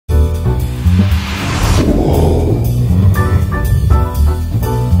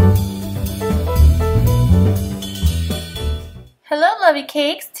lovely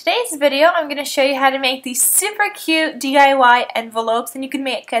cakes. Today's video I'm going to show you how to make these super cute DIY envelopes, and you can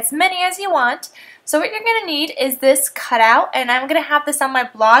make as many as you want. So what you're going to need is this cutout, and I'm going to have this on my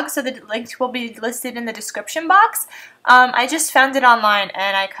blog, so the links will be listed in the description box. I just found it online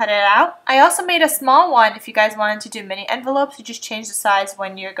and I cut it out. I also made a small one if you guys wanted to do mini envelopes. You just change the size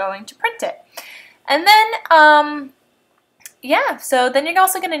when you're going to print it. And then yeah, so then you're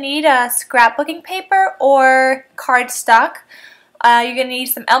also going to need a scrapbooking paper or cardstock. You're going to need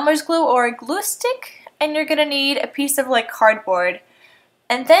some Elmer's glue or a glue stick, and you're going to need a piece of like cardboard.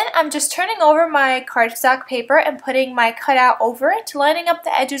 And then I'm just turning over my cardstock paper and putting my cutout over it, lining up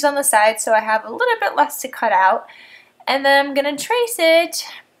the edges on the side so I have a little bit less to cut out. And then I'm going to trace it.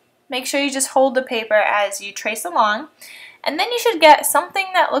 Make sure you just hold the paper as you trace along. And then you should get something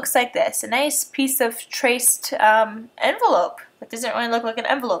that looks like this, a nice piece of traced envelope. It doesn't really look like an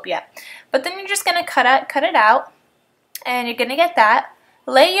envelope yet. But then you're just going to cut it out, and you're going to get that.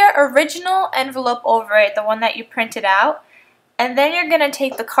 Lay your original envelope over it, the one that you printed out, and then you're going to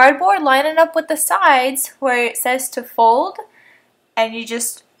take the cardboard, line it up with the sides where it says to fold, and you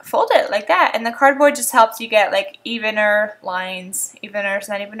just fold it like that. And the cardboard just helps you get like evener lines. Evener is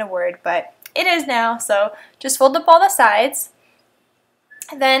not even a word, but it is now. So just fold up all the sides,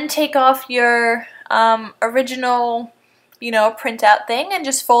 and then take off your original, printout thing, and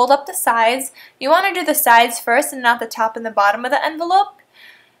just fold up the sides. You want to do the sides first and not the top and the bottom of the envelope.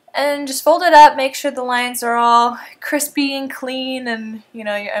 And just fold it up, make sure the lines are all crispy and clean, and your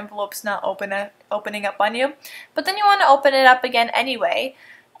envelope's not opening up on you. But then you want to open it up again anyway.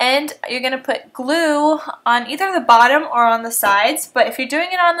 And you're going to put glue on either the bottom or on the sides. But if you're doing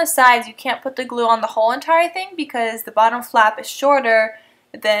it on the sides, you can't put the glue on the whole entire thing because the bottom flap is shorter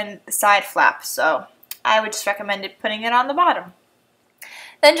than the side flap. So I would just recommend putting it on the bottom.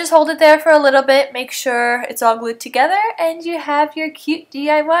 Then just hold it there for a little bit. Make sure it's all glued together, and you have your cute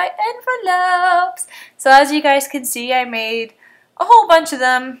DIY envelopes. So as you guys can see, I made a whole bunch of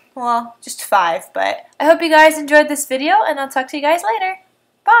them. Well, just 5. But I hope you guys enjoyed this video, and I'll talk to you guys later.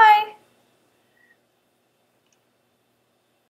 Bye!